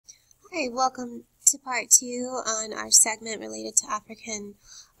Hi, welcome to part 2 on our segment related to African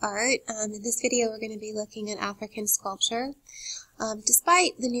art. In this video we're going to be looking at African sculpture.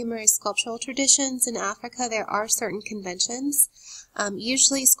 Despite the numerous sculptural traditions in Africa, there are certain conventions.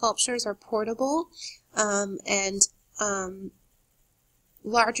 Usually sculptures are portable, and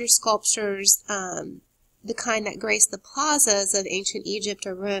larger sculptures, the kind that grace the plazas of ancient Egypt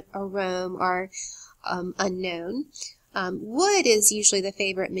or Rome, are unknown. Wood is usually the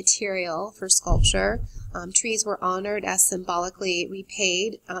favorite material for sculpture. Trees were honored as symbolically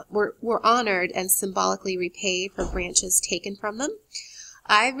repaid, were honored and symbolically repaid for branches taken from them.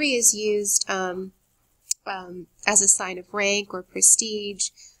 Ivory is used as a sign of rank or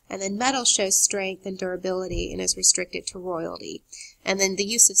prestige, and then metal shows strength and durability and is restricted to royalty. And then the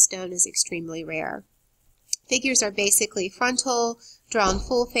use of stone is extremely rare. Figures are basically frontal, drawn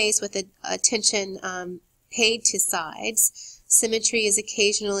full face with attention paid to sides. Symmetry is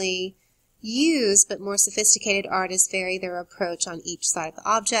occasionally used, but more sophisticated artists vary their approach on each side of the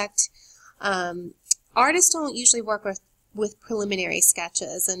object. Artists don't usually work with preliminary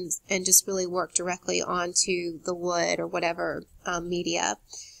sketches and just really work directly onto the wood or whatever media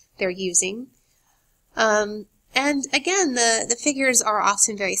they're using. And again, the figures are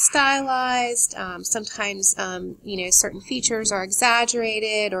often very stylized. Sometimes, certain features are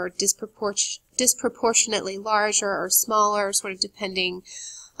exaggerated or disproportionately larger or smaller, sort of depending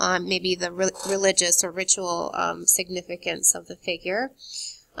on maybe the religious or ritual significance of the figure.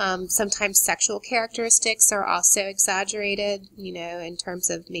 Sometimes sexual characteristics are also exaggerated, in terms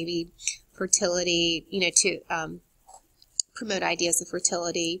of maybe fertility, to promote ideas of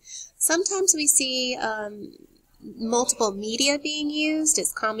fertility. Sometimes we see multiple media being used.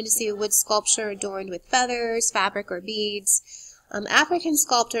 It's common to see a wood sculpture adorned with feathers, fabric, or beads. African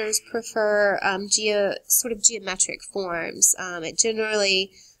sculptors prefer sort of geometric forms. It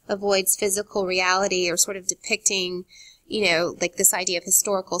generally avoids physical reality or sort of depicting, like this idea of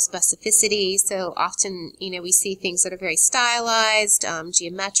historical specificity. So often, we see things that are very stylized,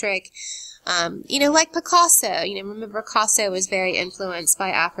 geometric. Like Picasso. Remember Picasso was very influenced by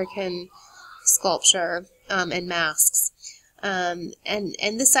African sculpture and masks. And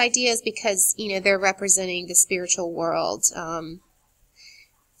this idea is because, they're representing the spiritual world. So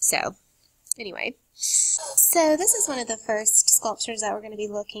this is one of the first sculptures that we're going to be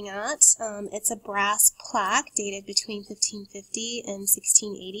looking at. It's a brass plaque dated between 1550 and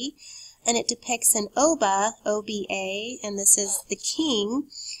 1680, and it depicts an Oba, O-B-A, and this is the king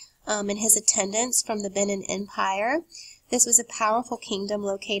and his attendants from the Benin Empire. This was a powerful kingdom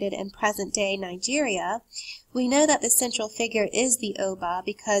located in present-day Nigeria. We know that the central figure is the Oba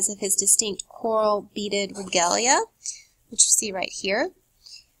because of his distinct coral beaded regalia, which you see right here,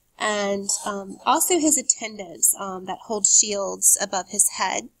 and also his attendants that hold shields above his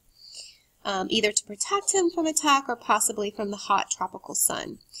head, either to protect him from attack or possibly from the hot tropical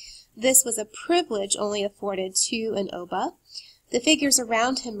sun. This was a privilege only afforded to an Oba. The figures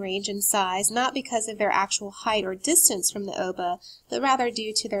around him range in size, not because of their actual height or distance from the Oba, but rather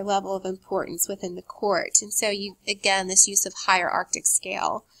due to their level of importance within the court. And so, again, this use of hierarchic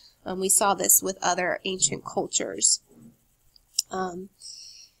scale. We saw this with other ancient cultures.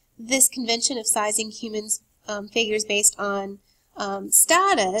 This convention of sizing humans figures based on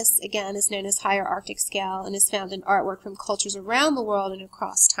status, again, is known as hierarchic scale and is found in artwork from cultures around the world and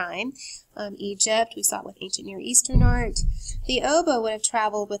across time. Egypt, we saw it with ancient Near Eastern art. The Oba would have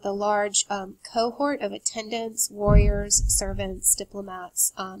traveled with a large cohort of attendants, warriors, servants,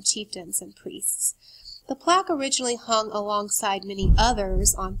 diplomats, chieftains, and priests. The plaque originally hung alongside many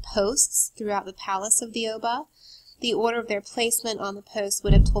others on posts throughout the palace of the Oba. The order of their placement on the post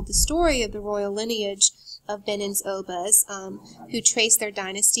would have told the story of the royal lineage of Benin's Obas, who traced their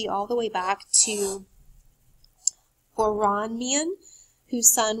dynasty all the way back to Oranmian, whose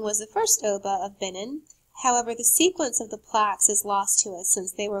son was the first Oba of Benin. However, the sequence of the plaques is lost to us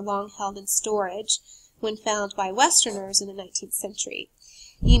since they were long held in storage when found by Westerners in the 19th century.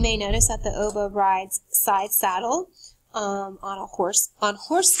 You may notice that the Oba rides side saddle on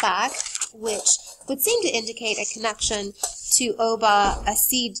horseback, which would seem to indicate a connection to Oba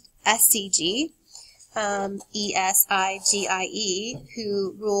Esigi, E-S-I-G-I-E,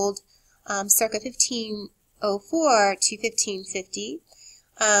 who ruled circa 1504 to 1550.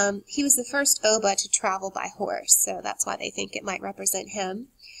 He was the first Oba to travel by horse, so that's why they think it might represent him.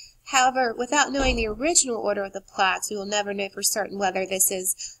 However, without knowing the original order of the plaques, we will never know for certain whether this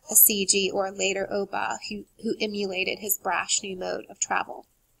is Esigi or a later Oba who emulated his brash new mode of travel.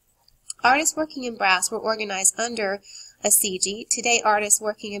 Artists working in brass were organized under Esigi. Today, artists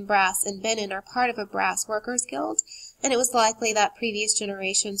working in brass in Benin are part of a brass workers guild, and it was likely that previous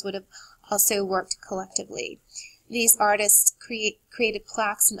generations would have also worked collectively. These artists created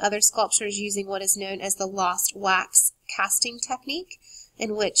plaques and other sculptures using what is known as the lost wax casting technique,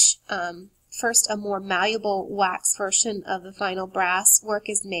 in which first a more malleable wax version of the final brass work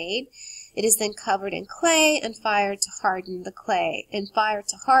is made. It is then covered in clay and fired to harden the clay,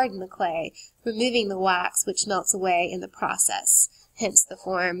 removing the wax, which melts away in the process, hence the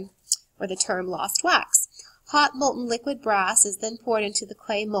form or the term lost wax. Hot molten liquid brass is then poured into the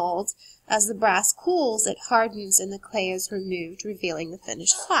clay mold. As the brass cools, it hardens and the clay is removed, revealing the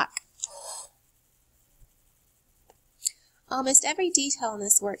finished plaque. Almost every detail in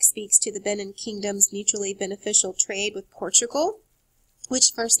this work speaks to the Benin Kingdom's mutually beneficial trade with Portugal,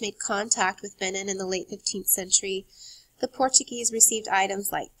 which first made contact with Benin in the late 15th century. The Portuguese received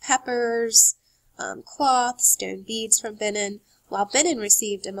items like peppers, cloth, stone beads from Benin, while Benin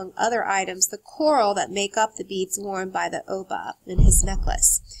received, among other items, the coral that make up the beads worn by the Oba in his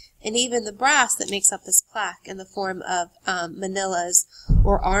necklace, and even the brass that makes up this plaque in the form of manillas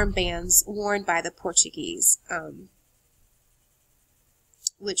or armbands worn by the Portuguese,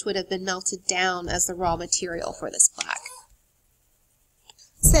 which would have been melted down as the raw material for this plaque.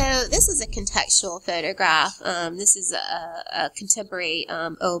 So this is a contextual photograph. This is a contemporary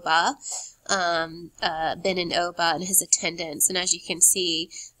Oba, Benin Oba and his attendants, and as you can see,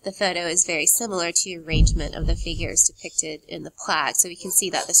 the photo is very similar to the arrangement of the figures depicted in the plaque. So we can see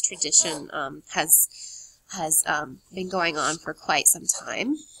that this tradition has been going on for quite some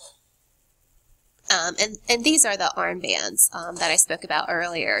time. And these are the armbands that I spoke about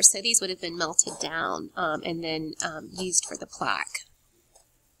earlier. So these would have been melted down and then used for the plaque.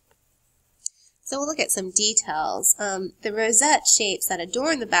 So we'll look at some details. The rosette shapes that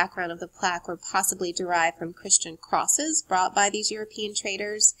adorn the background of the plaque were possibly derived from Christian crosses brought by these European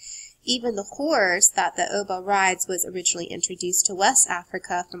traders. Even the horse that the Oba rides was originally introduced to West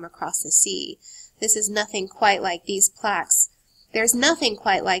Africa from across the sea. This is nothing quite like these plaques. There's nothing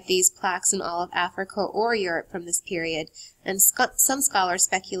quite like these plaques in all of Africa or Europe from this period, and some scholars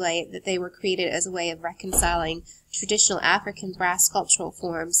speculate that they were created as a way of reconciling traditional African brass sculptural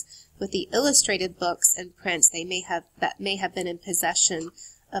forms with the illustrated books and prints that may have been in possession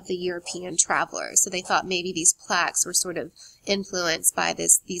of the European travelers. So they thought maybe these plaques were sort of influenced by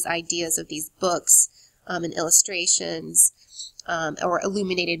these ideas of these books and illustrations or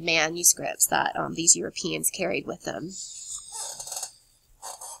illuminated manuscripts that these Europeans carried with them.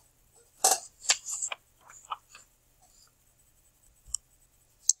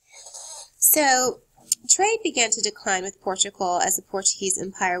 So trade began to decline with Portugal as the Portuguese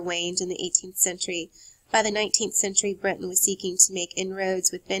Empire waned in the 18th century. By the 19th century, Britain was seeking to make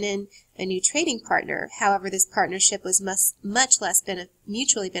inroads with Benin, a new trading partner. However, this partnership was much less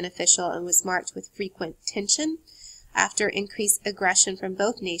mutually beneficial and was marked with frequent tension. After increased aggression from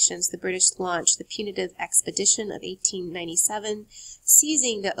both nations, the British launched the punitive expedition of 1897,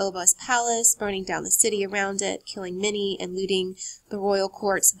 seizing the Oba's palace, burning down the city around it, killing many, and looting the royal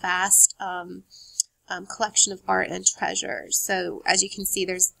court's vast collection of art and treasures. So, as you can see,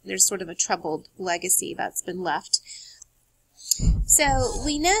 there's sort of a troubled legacy that's been left. So,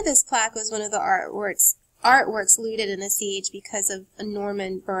 we know this plaque was one of the artworks looted in the siege because of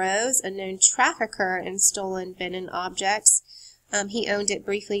Norman Burroughs, a known trafficker in stolen Benin objects. He owned it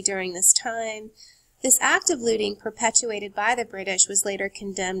briefly during this time. This act of looting, perpetuated by the British, was later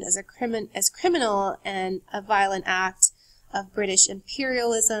condemned as criminal and a violent act of British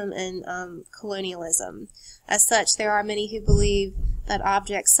imperialism and colonialism. As such, there are many who believe that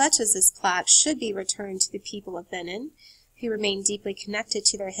objects such as this plaque should be returned to the people of Benin, who remain deeply connected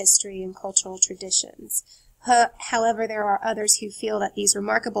to their history and cultural traditions. However, there are others who feel that these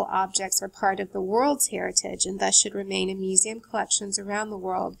remarkable objects are part of the world's heritage and thus should remain in museum collections around the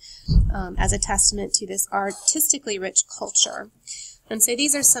world as a testament to this artistically rich culture. And so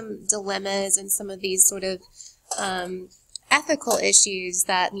these are some dilemmas and some of these sort of ethical issues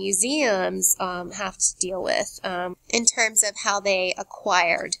that museums have to deal with in terms of how they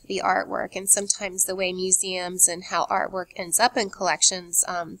acquired the artwork, and sometimes the way museums and how artwork ends up in collections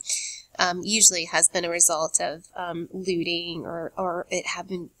usually has been a result of looting or it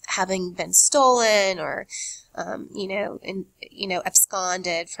having been stolen or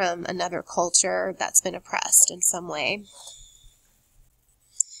absconded from another culture that's been oppressed in some way.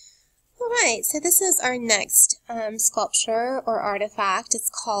 All right, so this is our next sculpture or artifact. It's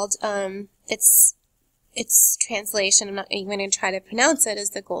called, its translation, I'm not even going to try to pronounce it,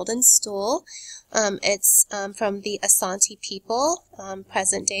 is the Golden Stool. It's from the Asante people,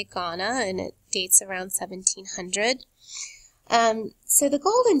 present-day Ghana, and it dates around 1700. So the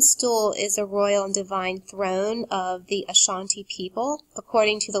golden stool is a royal and divine throne of the Ashanti people.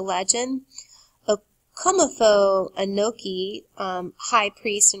 According to the legend, Okomofo Anoki, high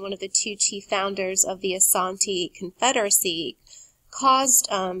priest and one of the two chief founders of the Asante Confederacy, caused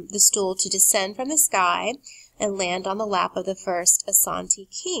the stool to descend from the sky and land on the lap of the first Asante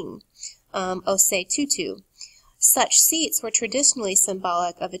king, Osei Tutu. Such seats were traditionally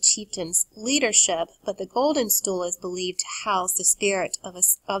symbolic of a chieftain's leadership, but the golden stool is believed to house the spirit of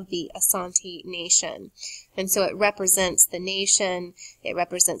the Asante nation. And so it represents the nation, it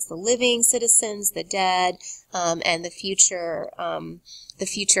represents the living citizens, the dead, and the future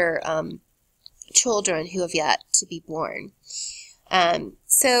children who have yet to be born.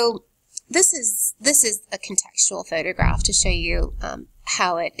 So this is a contextual photograph to show you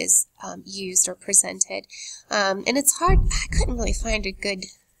how it is used or presented. And it's hard, I couldn't really find a good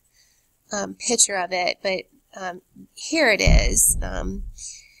picture of it, but here it is.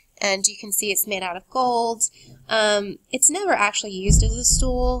 And you can see it's made out of gold. It's never actually used as a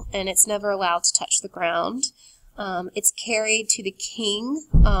stool, and it's never allowed to touch the ground. It's carried to the king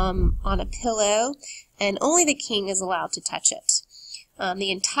on a pillow, and only the king is allowed to touch it.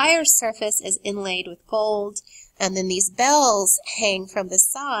 The entire surface is inlaid with gold, and then these bells hang from the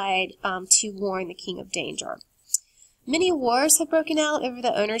side to warn the king of danger. Many wars have broken out over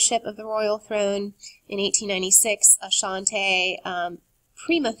the ownership of the royal throne. In 1896, Ashanti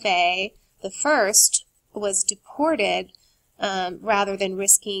Primafe I was deported rather than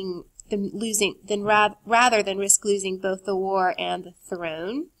risk losing both the war and the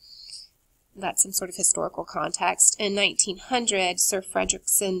throne. That's some sort of historical context. In 1900, Sir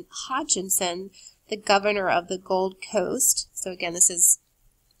Frederickson Hodgson, the governor of the Gold Coast, so again this is,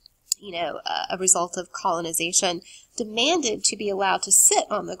 a result of colonization, demanded to be allowed to sit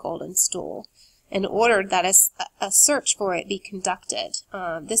on the golden stool and ordered that a search for it be conducted.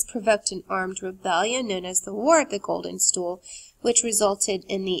 This provoked an armed rebellion known as the War of the Golden Stool, which resulted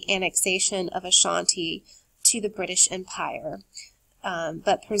in the annexation of Ashanti to the British Empire,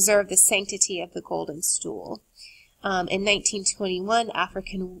 but preserved the sanctity of the golden stool. In 1921,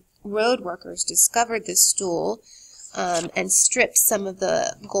 African road workers discovered the stool and stripped some of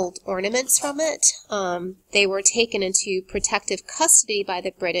the gold ornaments from it. They were taken into protective custody by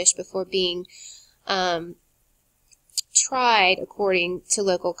the British before being tried according to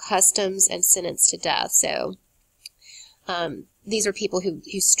local customs and sentenced to death. So these are people who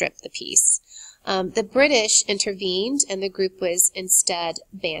stripped the piece. The British intervened, and the group was instead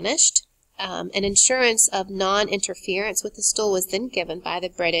banished. An insurance of non-interference with the stool was then given by the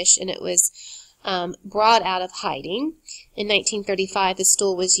British, and it was brought out of hiding. In 1935, the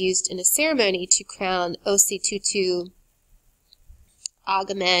stool was used in a ceremony to crown Osei Tutu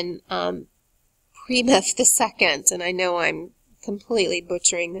Agamen Primef II, and I know I'm completely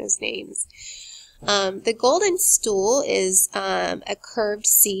butchering those names. The golden stool is a curved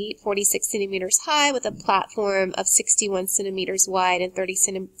seat, 46 centimeters high, with a platform of 61 centimeters wide and 30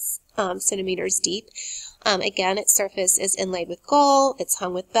 centimeters deep. Again, its surface is inlaid with gold. It's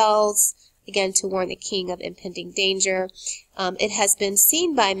hung with bells, again, to warn the king of impending danger. It has been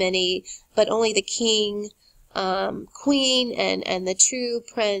seen by many, but only the king, queen, and the true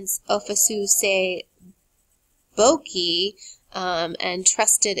prince Ofosu Boki and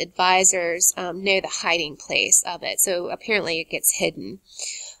trusted advisors know the hiding place of it. So apparently it gets hidden.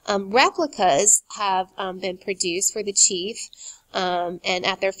 Replicas have been produced for the chief, and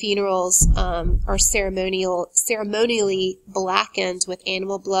at their funerals are ceremonially blackened with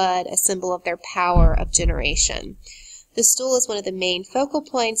animal blood, a symbol of their power of generation. The stool is one of the main focal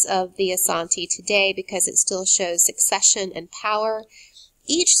points of the Asante today because it still shows succession and power.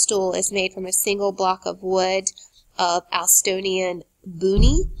 Each stool is made from a single block of wood of Alstonian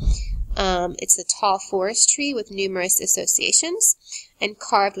buni. It's a tall forest tree with numerous associations and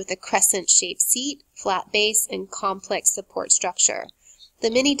carved with a crescent-shaped seat, flat base, and complex support structure.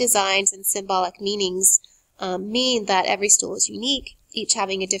 The many designs and symbolic meanings mean that every stool is unique, each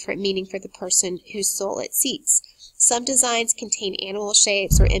having a different meaning for the person whose soul it seats. Some designs contain animal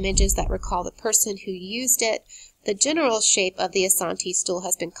shapes or images that recall the person who used it. The general shape of the Asante stool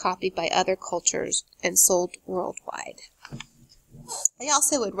has been copied by other cultures and sold worldwide. They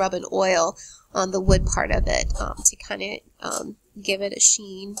also would rub an oil on the wood part of it to kind of give it a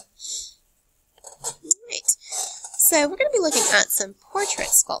sheen. Right. So we're going to be looking at some portrait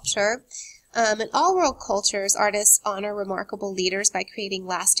sculpture. In all world cultures, artists honor remarkable leaders by creating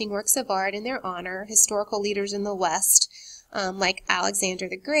lasting works of art in their honor. Historical leaders in the West, like Alexander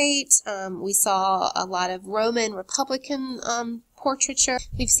the Great. We saw a lot of Roman Republican portraiture.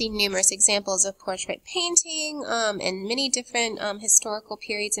 We've seen numerous examples of portrait painting in many different historical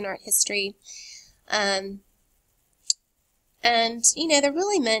periods in art history. And, you know, they're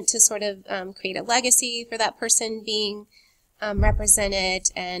really meant to sort of create a legacy for that person being represented,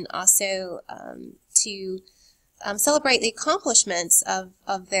 and also to celebrate the accomplishments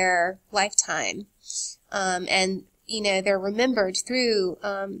of their lifetime. And, you know, they're remembered through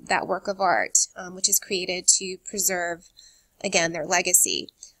that work of art, which is created to preserve, again, their legacy.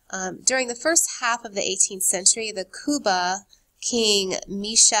 During the first half of the 18th century, the Kuba king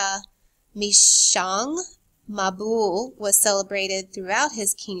Mishang Mabul was celebrated throughout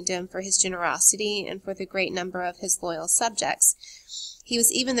his kingdom for his generosity and for the great number of his loyal subjects. He was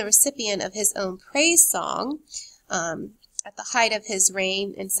even the recipient of his own praise song. At the height of his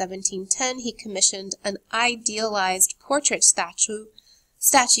reign in 1710, he commissioned an idealized portrait statue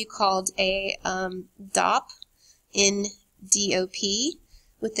called a Dop, N-D-O-P.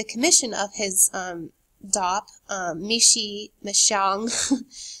 With the commission of his Dop, Mishang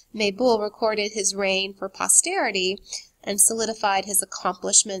Mabul recorded his reign for posterity and solidified his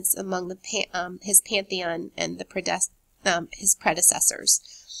accomplishments among his pantheon and his predecessors.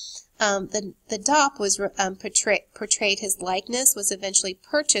 The Dop was portrayed. His likeness was eventually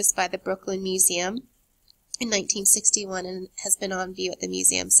purchased by the Brooklyn Museum in 1961 and has been on view at the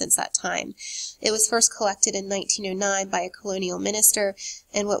museum since that time. It was first collected in 1909 by a colonial minister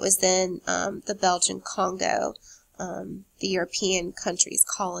in what was then the Belgian Congo, the European country's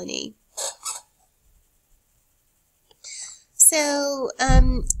colony. So,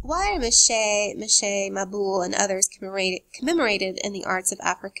 why are Meshé, Mabul, and others commemorated in the arts of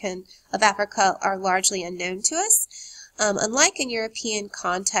Africa are largely unknown to us. Unlike in European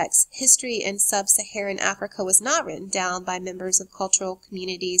contexts, history in sub-Saharan Africa was not written down by members of cultural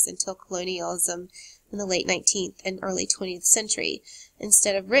communities until colonialism in the late 19th and early 20th century.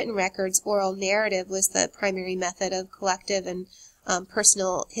 Instead of written records, oral narrative was the primary method of collective and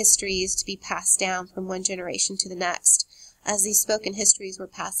personal histories to be passed down from one generation to the next. As these spoken histories were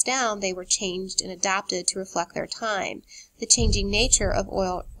passed down, they were changed and adapted to reflect their time. The changing nature of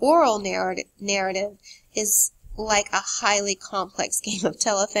oral narrative is like a highly complex game of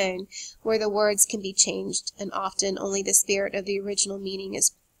telephone, where the words can be changed, and often only the spirit of the original meaning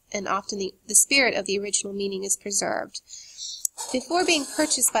is preserved. Before being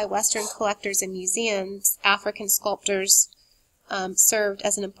purchased by Western collectors and museums, African sculptures served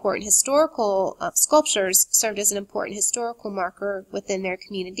as an important historical marker within their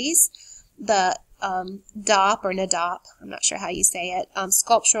communities. The Dop, or Nadop, I'm not sure how you say it,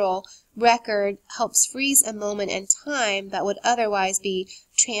 sculptural record helps freeze a moment in time that would otherwise be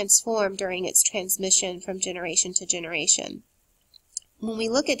transformed during its transmission from generation to generation. When we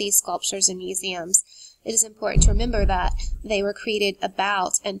look at these sculptures in museums, it is important to remember that they were created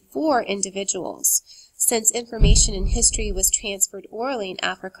about and for individuals. Since information in history was transferred orally in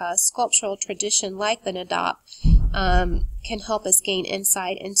Africa, sculptural tradition like the Nadop can help us gain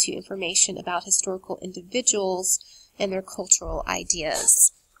insight into information about historical individuals and their cultural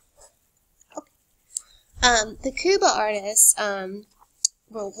ideas. The Kuba artists,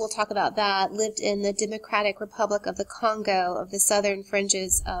 we'll talk about that, lived in the Democratic Republic of the Congo, of the southern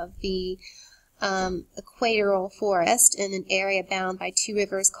fringes of the equatorial forest, in an area bound by two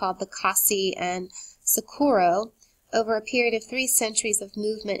rivers called the Kasi and Sakuro. Over a period of 3 centuries of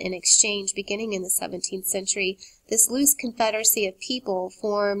movement and exchange beginning in the 17th century, this loose confederacy of people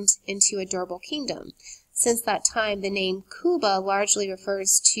formed into a durable kingdom. Since that time, the name Kuba largely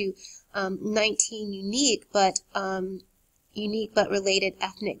refers to 19 unique but related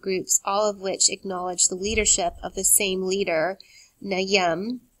ethnic groups, all of which acknowledge the leadership of the same leader,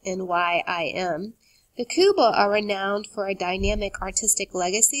 Nyim, N-Y-I-M. The Kuba are renowned for a dynamic artistic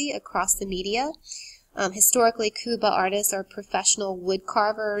legacy across the media. Historically, Kuba artists are professional wood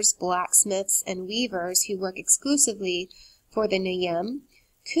carvers, blacksmiths, and weavers who work exclusively for the Nyim.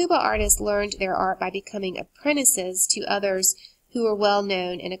 Kuba artists learned their art by becoming apprentices to others who were well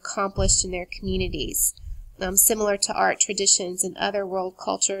known and accomplished in their communities. Similar to art traditions in other world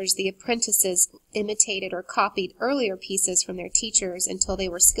cultures, the apprentices imitated or copied earlier pieces from their teachers until they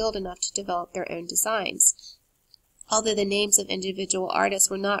were skilled enough to develop their own designs. Although the names of individual artists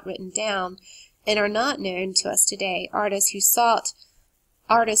were not written down and are not known to us today, artists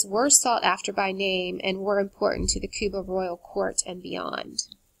were sought after by name and were important to the Kuba royal court and beyond.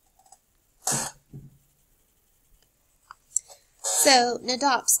 So,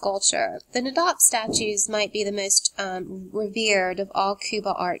 Nadab sculpture. The Nadab statues might be the most revered of all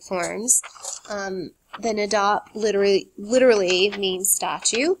Kuba art forms. The Nadab literally means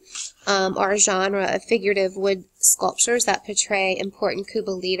statue, or a genre of figurative wood sculptures that portray important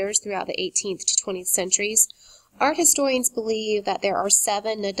Kuba leaders throughout the 18th to 20th centuries. Art historians believe that there are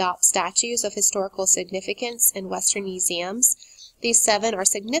 7 Nadab statues of historical significance in Western museums. These 7 are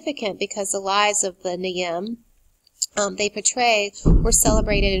significant because the lives of the Nayim they portray were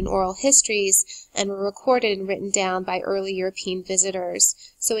celebrated in oral histories and were recorded and written down by early European visitors.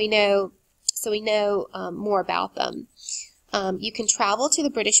 So we know more about them. You can travel to the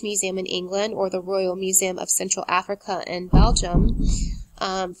British Museum in England or the Royal Museum of Central Africa in Belgium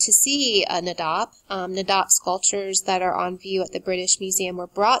to see a Nadab. Nadab sculptures that are on view at the British Museum were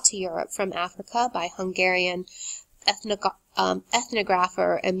brought to Europe from Africa by Hungarian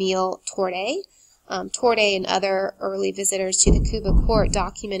ethnographer Emil Torde. Torde and other early visitors to the Kuba court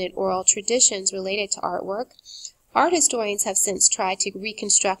documented oral traditions related to artwork. Art historians have since tried to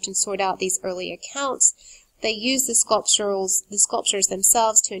reconstruct and sort out these early accounts. They use the sculptures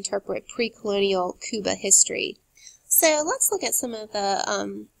themselves to interpret pre-colonial Kuba history. So let's look at some of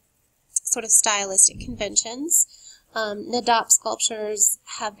the sort of stylistic conventions. Nadab sculptures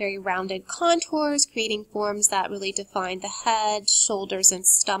have very rounded contours, creating forms that really define the head, shoulders, and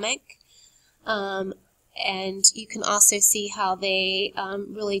stomach. And you can also see how they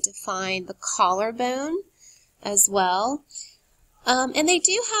really define the collarbone as well. And they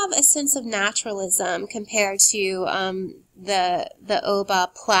do have a sense of naturalism compared to the Oba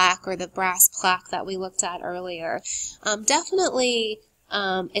plaque or the brass plaque that we looked at earlier. Definitely,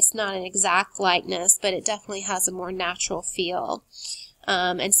 it's not an exact likeness, but it definitely has a more natural feel.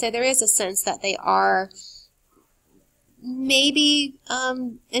 And so there is a sense that they are maybe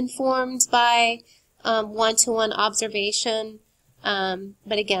informed by one-to-one observation,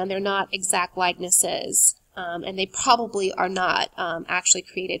 but again, they're not exact likenesses, and they probably are not actually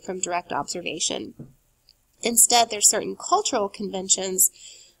created from direct observation. Instead, there's certain cultural conventions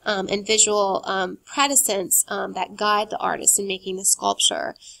and visual precedents that guide the artist in making the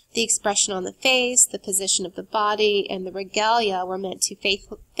sculpture. The expression on the face, the position of the body, and the regalia were meant to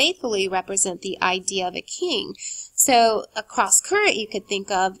faithfully represent the idea of a king. So a cross current you could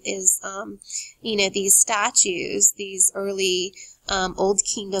think of is, these statues, these early Old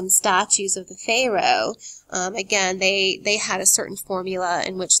Kingdom statues of the Pharaoh. Again, they had a certain formula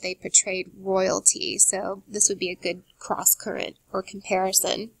in which they portrayed royalty. So this would be a good cross current or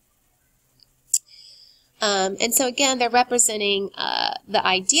comparison. And so again, they're representing the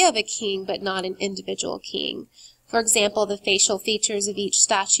idea of a king, but not an individual king. For example, the facial features of each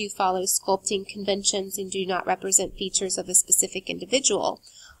statue follow sculpting conventions and do not represent features of a specific individual.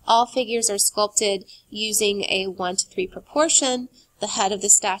 All figures are sculpted using a 1:3 proportion. The head of the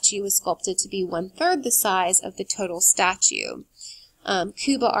statue was sculpted to be 1/3 the size of the total statue.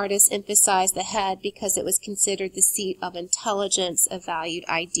 Kuba artists emphasized the head because it was considered the seat of intelligence, a valued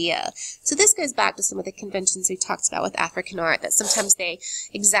idea. So this goes back to some of the conventions we talked about with African art, that sometimes they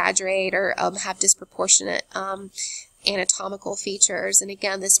exaggerate or have disproportionate anatomical features. And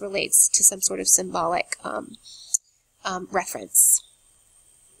again, this relates to some sort of symbolic reference.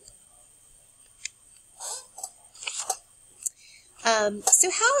 So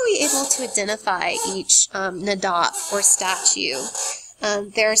how are we able to identify each Nadab or statue?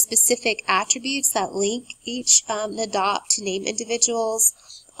 There are specific attributes that link each Nadab to name individuals.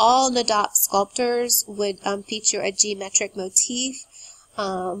 All Nadab sculptors would feature a geometric motif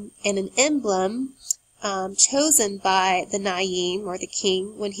and an emblem chosen by the Nayim, or the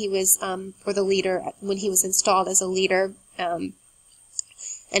king, when he was, or the leader, when he was installed as a leader and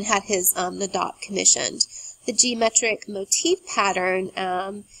had his Nadab commissioned. The geometric motif pattern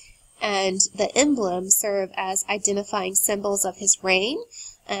and the emblem serve as identifying symbols of his reign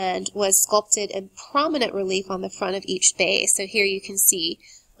and was sculpted in prominent relief on the front of each base. So here you can see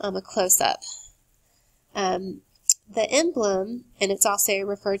a close-up. The emblem, and it's also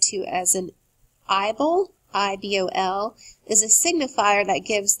referred to as an ibol, I-B-O-L, is a signifier that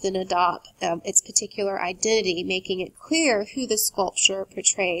gives the Nadab its particular identity, making it clear who the sculpture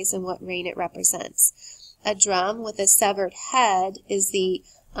portrays and what reign it represents. A drum with a severed head is the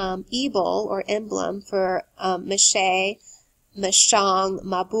ibol, or emblem, for Meshang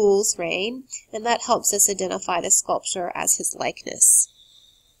Mabul's reign, and that helps us identify the sculpture as his likeness.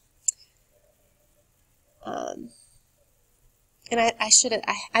 And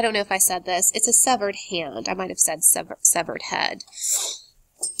I don't know if I said this, it's a severed hand. I might have said severed head.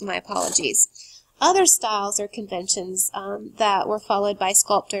 My apologies. Other styles or conventions that were followed by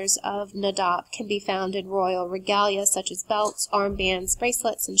sculptors of Nadab can be found in royal regalia such as belts, armbands,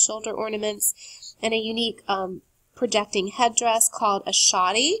 bracelets, and shoulder ornaments, and a unique projecting headdress called a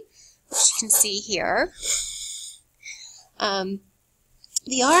shadi, which you can see here.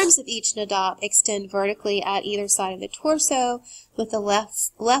 The arms of each Nadab extend vertically at either side of the torso, with the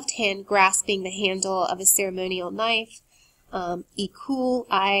left hand grasping the handle of a ceremonial knife, ikul,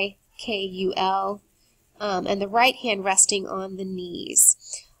 I-K-U-L, and the right hand resting on the knees.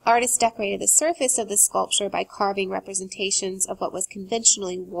 Artists decorated the surface of the sculpture by carving representations of what was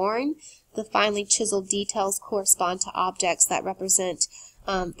conventionally worn. The finely chiseled details correspond to objects that represent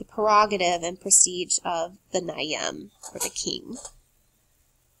the prerogative and prestige of the Nayem, or the king.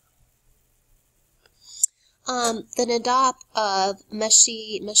 The Nadab of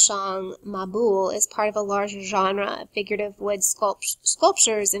Meshi Mashang Mabul is part of a larger genre of figurative wood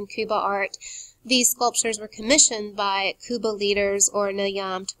sculptures in Kuba art. These sculptures were commissioned by Kuba leaders or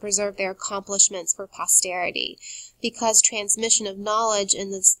Nayam to preserve their accomplishments for posterity. Because transmission of knowledge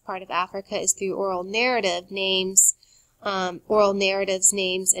in this part of Africa is through oral narratives, names,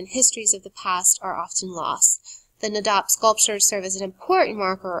 and histories of the past are often lost. The Nadab sculptures serve as an important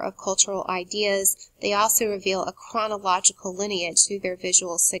marker of cultural ideas. They also reveal a chronological lineage through their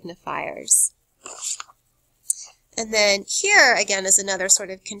visual signifiers. And then here, again, is another sort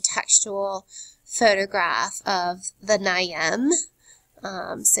of contextual photograph of the Nayem.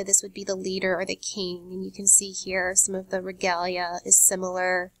 So this would be the leader or the king. And you can see here some of the regalia is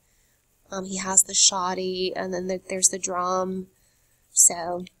similar. He has the shadi, and then there's the drum.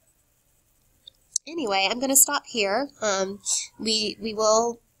 So anyway, I'm going to stop here. We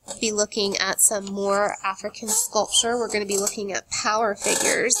will be looking at some more African sculpture. We're going to be looking at power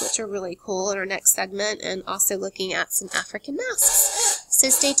figures, which are really cool in our next segment, and also looking at some African masks. So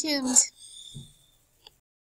stay tuned.